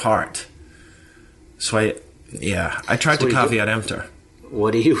 months apart. So I tried to caveat emptor.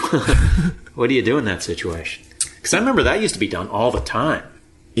 What do you do in that situation? Because I remember that used to be done all the time.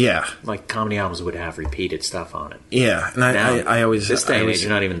 Yeah. Like comedy albums would have repeated stuff on it. Yeah, and I always this day and age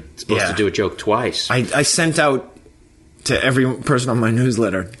you're not even supposed to do a joke twice. I sent out to every person on my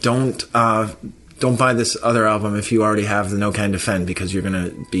newsletter, don't buy this other album if you already have the No Can Defend, because you're going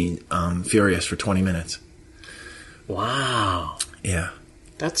to be furious for 20 minutes. Wow. Yeah.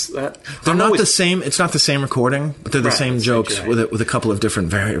 They're not the same. It's not the same recording, but they're the same jokes right. with a couple of different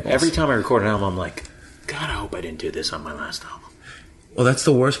variables. Every time I record an album, I'm like, God, I hope I didn't do this on my last album. Well, that's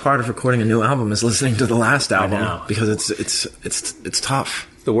the worst part of recording a new album, is listening to the last album, because it's tough.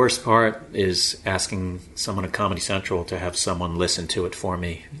 The worst part is asking someone at Comedy Central to have someone listen to it for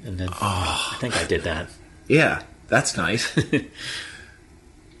me, and then I think I did that. Yeah, that's nice.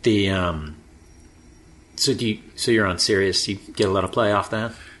 So you're on Sirius. You get a lot of play off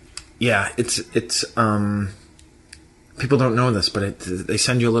that? Yeah, it's people don't know this, but they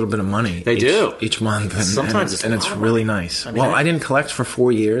send you a little bit of money. They do each month, and sometimes it's really nice. I didn't collect for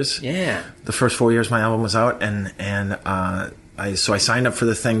 4 years. Yeah, the first 4 years my album was out, and I signed up for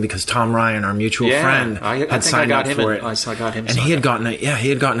the thing because Tom Ryan, our mutual friend, had signed up for it. I got him, and he had gotten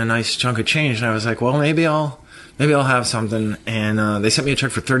a nice chunk of change, and I was like, well, maybe I'll have something, and they sent me a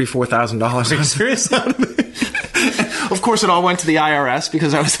check for $34,000. Seriously? Of course, it all went to the IRS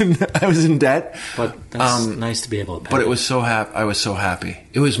because I was in debt. But that's nice to be able to pay. But I was so happy.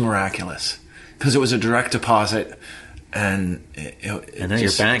 It was miraculous. because it was a direct deposit, and then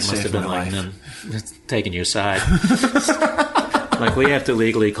your bank must have been like, taking you aside. Like, we have to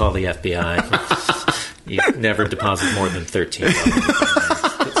legally call the FBI. You never deposit more than $13.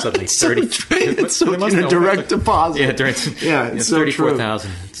 Suddenly, it's so true. Direct deposit. Yeah, it's so true.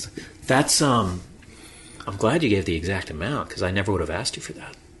 $34,000. That's I'm glad you gave the exact amount, because I never would have asked you for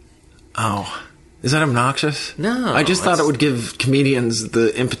that. Oh, is that obnoxious? No, I just thought it would give comedians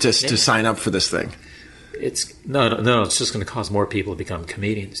the impetus to sign up for this thing. It's no. It's just going to cause more people to become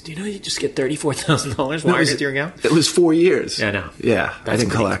comedians. Do you know you just get $34,000 wired into your account? It was 4 years. Yeah, I know. Yeah, I didn't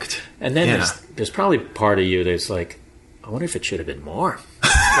collect. And then there's probably part of you that's like, I wonder if it should have been more.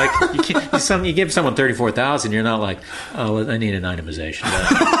 Like, you give someone $34,000, you're not like, oh, well, I need an itemization.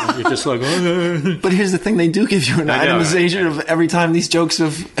 You're just like, oh. But here's the thing: they do give you an itemization of every time these jokes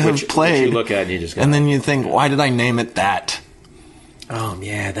have played. Which you look at and you just go, and then you think, why did I name it that? Oh,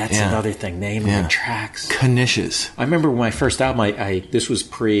 yeah, that's another thing. Naming the tracks. Knishes. I remember when my first album, this was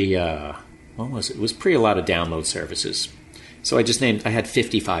pre, what was it? It was pre a lot of download services. So I had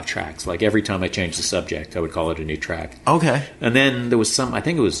 55 tracks. Like, every time I changed the subject, I would call it a new track. Okay. And then there was I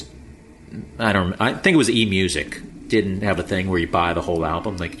think it was eMusic. Didn't have a thing where you buy the whole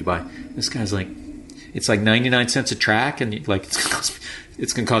album. Like, you buy, this guy's like, it's like 99 cents a track, and like,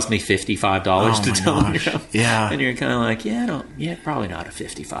 it's going to cost me $55 to download. Yeah. And you're kind of like, probably not a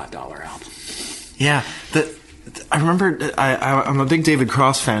 $55 album. Yeah. I remember I'm a big David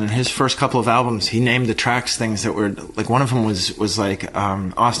Cross fan, and his first couple of albums, he named the tracks things that were, like, one of them was like,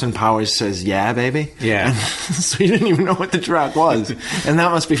 Austin Powers says, yeah, baby. Yeah. And so you didn't even know what the track was. And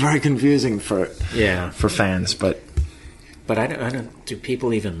that must be very confusing for fans, but I don't, do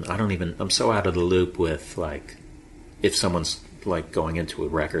people even, I'm so out of the loop with, like, if someone's, like, going into a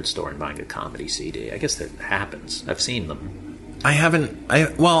record store and buying a comedy CD. I guess that happens. I've seen them.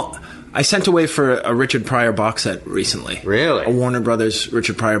 I sent away for a Richard Pryor box set recently. Really? A Warner Brothers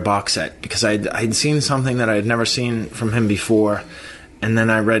Richard Pryor box set, because I'd seen something that I had never seen from him before, and then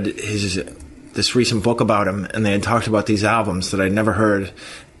I read this recent book about him, and they had talked about these albums that I'd never heard,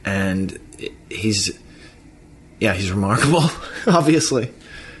 and he's remarkable, obviously.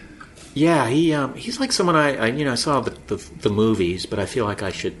 Yeah, he's like someone I saw the movies, but I feel like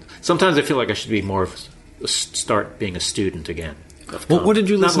I should be more of start being a student again. Well, what did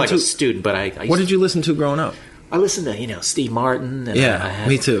you listen to? Not like a student, but what did you listen to growing up? I listened to, Steve Martin. And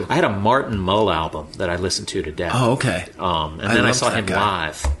me too. I had a Martin Mull album that I listened to death. Oh, okay. And then I saw him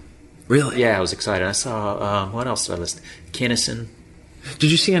live. Really? Yeah, I was excited. I saw, what else did I listen to? Kinnison.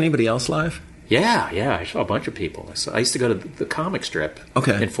 Did you see anybody else live? Yeah, I saw a bunch of people. I used to go to the comic strip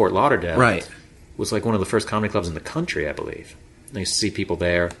in Fort Lauderdale. Right. It was like one of the first comedy clubs in the country, I believe. I used to see people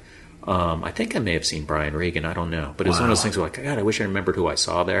there. I think I may have seen Brian Regan. I don't know. But it was one of those things where, like, God, I wish I remembered who I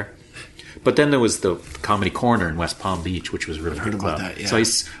saw there. But then there was the Comedy Corner in West Palm Beach, which was a really good club. That, yeah. So I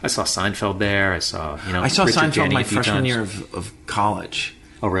saw Seinfeld there. I saw Richard Seinfeld Jenny my freshman year of college.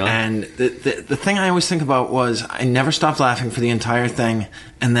 Oh, really? And the thing I always think about was I never stopped laughing for the entire thing,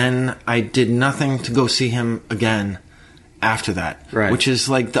 and then I did nothing to go see him again after that. Right. Which is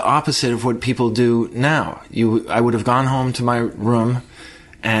like the opposite of what people do now. I would have gone home to my room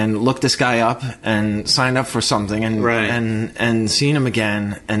and looked this guy up and signed up for something and seen him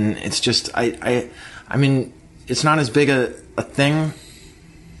again, and it's just I mean, it's not as big a thing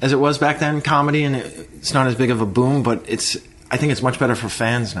as it was back then, comedy, and it's not as big of a boom, but I think it's much better for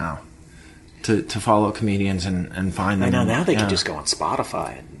fans now to follow comedians and find them. I know, now they can just go on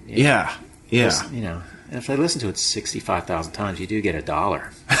Spotify. And, yeah. And if they listen to it 65,000 times, you do get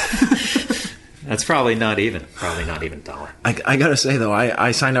 $1. That's probably not even $1. I gotta say though,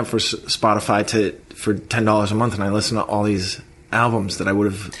 I signed up for Spotify for $10 a month, and I listen to all these albums that I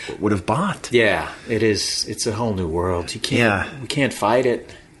would have bought. Yeah, it is. It's a whole new world. We can't fight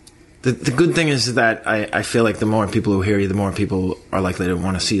it. The good thing is that I feel like the more people who hear you, the more people are likely to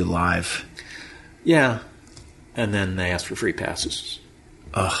want to see you live. Yeah, and then they ask for free passes.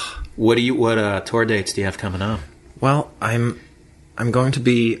 Ugh. What tour dates do you have coming up? Well, I'm going to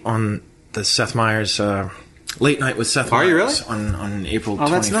be on the Seth Meyers Late Night with Seth Meyers. Are you really? On April 24th.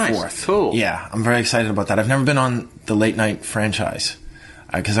 That's nice. Cool. Yeah, I'm very excited about that. I've never been on the Late Night franchise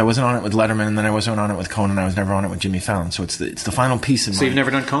because I wasn't on it with Letterman, and then I wasn't on it with Conan. I was never on it with Jimmy Fallon. So it's the final piece in my... So you've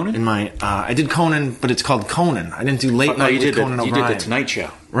never done Conan? I did Conan, but it's called Conan. I didn't do Late Night with Conan O'Brien. You did the Tonight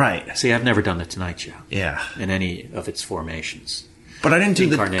Show. Right. See, I've never done the Tonight Show. Yeah. In any of its formations. But I didn't do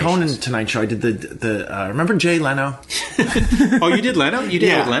the Conan Tonight Show. I did the remember Jay Leno? Oh, you did Leno? You did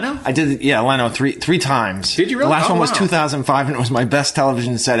it with Leno? I did, Leno three times. Did you really? The last one was 2005, and it was my best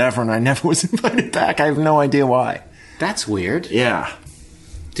television set ever, and I never was invited back. I have no idea why. That's weird. Yeah.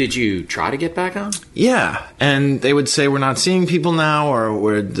 Did you try to get back on? Yeah, and they would say we're not seeing people now, or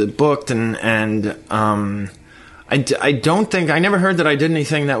we're booked, and I don't think I never heard that I did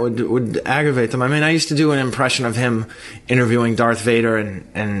anything that would aggravate them. I mean, I used to do an impression of him interviewing Darth Vader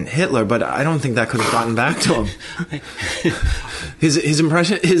and Hitler, but I don't think that could have gotten back to him. His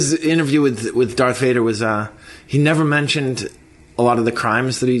interview with Darth Vader was he never mentioned a lot of the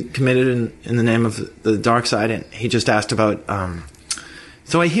crimes that he committed in the name of the dark side, and he just asked about.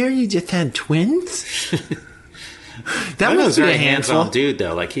 So I hear you just had twins? That was a very hands-on dude,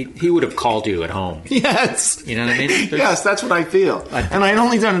 though. Like, he would have called you at home. Yes. You know what I mean? Yes, that's what I feel. And I'd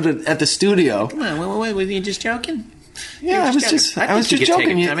only done it at the studio. Come on, wait, were you just joking? Yeah, I was just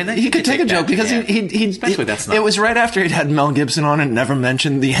joking. He could take a joke because he especially that's not. It was right after he'd had Mel Gibson on and never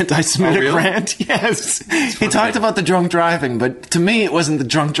mentioned the anti-Semitic rant. Yes, he talked about the drunk driving, but to me, it wasn't the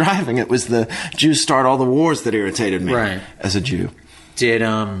drunk driving. It was the Jews start all the wars that irritated me as a Jew. Did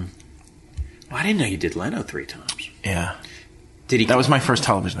I didn't know you did Leno 3 times. Yeah. Did he? That was my first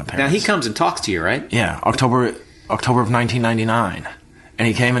television appearance. Now he comes and talks to you, right? Yeah, October of 1999. And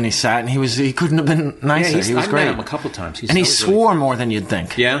he came and he sat and he couldn't have been nicer. Yeah, he was great. Met him a couple times. He swore more than you'd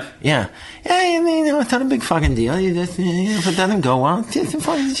think. Yeah? Yeah. Yeah, I mean, it's not a big fucking deal. You just, if it doesn't go well, it's a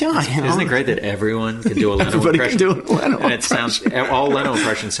fucking job. Isn't it great that everyone can do a Leno Everybody impression? can do a Leno and it sounds, all Leno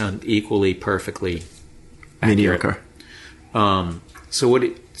impressions sound equally, perfectly mediocre.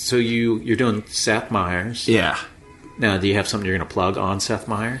 So you're doing Seth Meyers. Yeah. Now, do you have something you're going to plug on Seth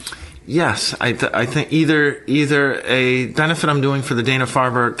Meyers? Yes, I think either a benefit I'm doing for the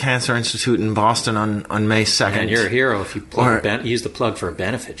Dana-Farber Cancer Institute in Boston on May 2nd. And you're a hero if you use the plug for a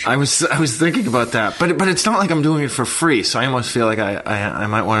benefit. I was thinking about that, but it's not like I'm doing it for free, so I almost feel like I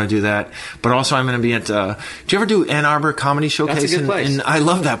might want to do that. But also I'm going to be at. Do you ever do Ann Arbor Comedy Showcase? That's a good place. I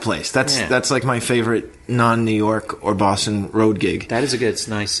love that place. That's like my favorite non-New York or Boston road gig. That is a good. It's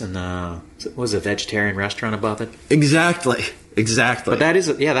nice and was a vegetarian restaurant above it. Exactly. But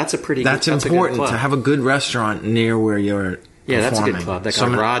that's a pretty. That's important to have a good restaurant near where you're. Yeah, that's a good club. That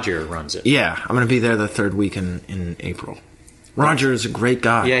guy Roger runs it. Yeah, I'm going to be there the third week in April. Roger is a great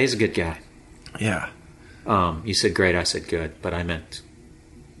guy. Yeah, he's a good guy. Yeah. You said great, I said good, but I meant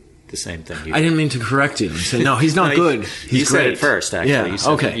the same thing. I didn't mean to correct you and say, no, he's not good. He's great. Said it first, actually.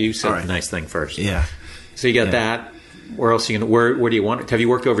 Yeah, You said the nice thing first. Yeah. So you got that. Where else are you going to... Where do you want... Have you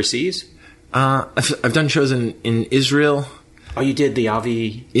worked overseas? I've done shows in Israel. Oh, you did the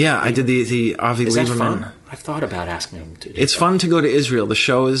Avi... Yeah, I did the Avi Lieberman. Is that fun? I've thought about asking him to do It's fun to go to Israel. The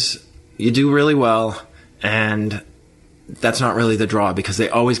shows, you do really well, and that's not really the draw because they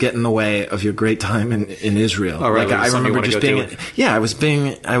always get in the way of your great time in Israel. Oh, right. Like, I remember just being... Yeah, I was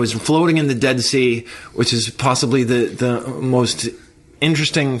floating in the Dead Sea, which is possibly the most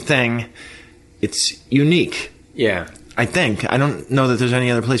interesting thing. It's unique. Yeah. I think. I don't know that there's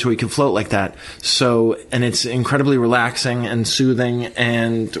any other place where you can float like that. So, and it's incredibly relaxing and soothing,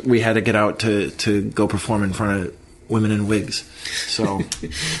 and we had to get out to go perform in front of women in wigs. So...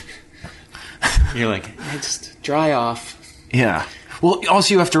 You're like, just dry off. Yeah. Well,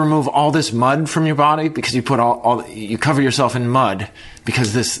 also you have to remove all this mud from your body because you put you cover yourself in mud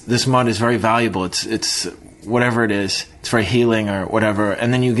because this mud is very valuable. It's whatever it is. It's very healing or whatever.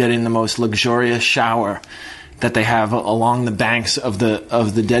 And then you get in the most luxurious shower that they have along the banks of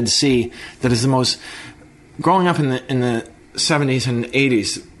the Dead Sea. That is the most. Growing up in the 70s and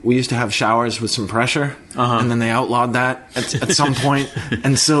 80s, we used to have showers with some pressure, and then they outlawed that at some point.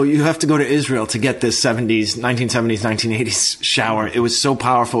 And so you have to go to Israel to get this 1970s, 1980s shower. It was so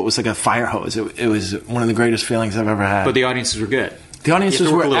powerful. It was like a fire hose. It was one of the greatest feelings I've ever had. But the audiences were good. The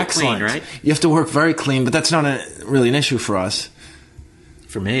audiences were Clean, excellent. right? You have to work very clean, but that's not really an issue for us.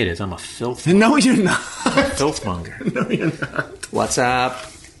 For me, it is. I'm a filth. No, you're not. Filth monger. No, you're not. What's up?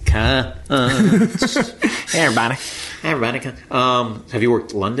 Hey, everybody. Hey, everybody. Have you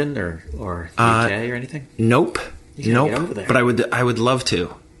worked London or UK or anything? Nope. You gotta get over there. But I would love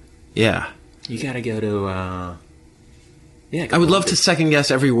to. Yeah. You got to go to. I would love to second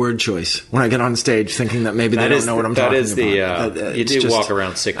guess every word choice when I get on stage, thinking that maybe they don't know what I'm talking about. That is you do walk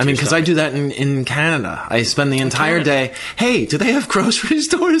around sick. I mean, because I do that in Canada. I spend the entire day. Hey, do they have grocery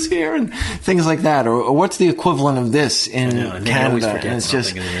stores here and things like that, or what's the equivalent of this in Canada? And it's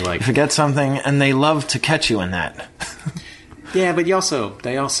just you forget something, and they love to catch you in that. Yeah, but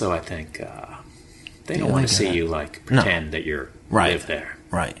they also, I think, they don't want to see you pretend that you're live there.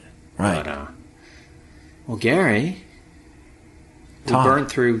 Right. But, well, Gary. We burned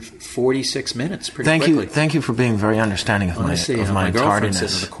through 46 minutes pretty quickly. Thank you for being very understanding of my girlfriend's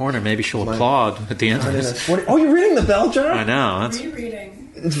sitting in the corner. Maybe she'll applaud at the end of this. Oh, you're reading the bell jar? I know.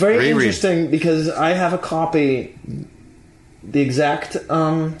 Rereading. It's very interesting because I have a copy the exact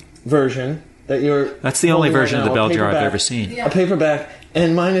version that you're. That's the only holding right version of the now, bell a jar I've paperback. ever seen. A paperback,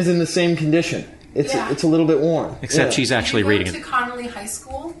 and mine is in the same condition. It's a little bit worn. Except she's actually reading Did it. you go to Connolly High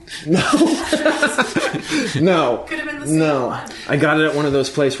School? No. Could have been the same one. I got it at one of those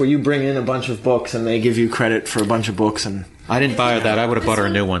places where you bring in a bunch of books and they give you credit for a bunch of books. And I didn't buy her that. I would have bought her a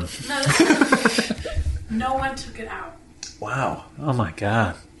new one. No, this one, no one took it out. wow, Oh my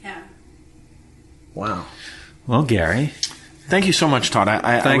God. Yeah. wow. Well, Gary. Thank you so much, Todd.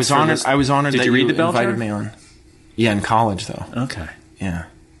 I Thanks was for honored. this. I was honored Did that you read the bell invited jar? me on. Yeah, in college though. Okay. Yeah,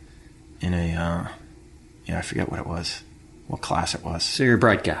 in a I forget what it was, what class it was. So you're a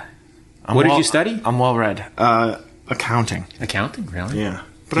bright guy. What did you study? I'm well read. Accounting. Accounting, really? Yeah.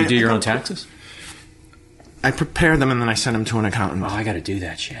 Do you do your own taxes? I prepare them and then I send them to an accountant. Oh, I got to do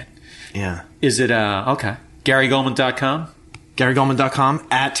that shit. Yeah. Is it, okay. GaryGoldman.com? GaryGoldman.com,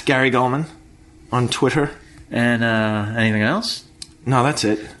 at Gary Goldman on Twitter. And anything else? No, that's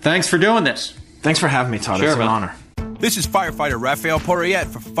it. Thanks for doing this. Thanks for having me, Todd. Sure, it's an man. honor. This is firefighter Raphael Porriette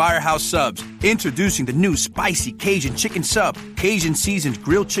for Firehouse Subs, introducing the new spicy Cajun chicken sub, Cajun seasoned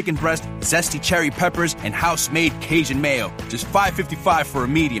grilled chicken breast, zesty cherry peppers, and house-made Cajun mayo. Just $5.55 for a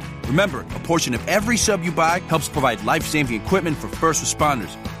medium. Remember, a portion of every sub you buy helps provide life-saving equipment for first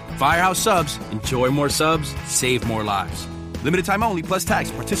responders. Firehouse Subs, enjoy more subs, save more lives. Limited time only, plus tax,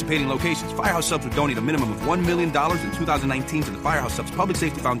 participating locations. Firehouse Subs would donate a minimum of $1 million in 2019 to the Firehouse Subs Public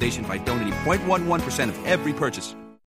Safety Foundation by donating 0.11% of every purchase.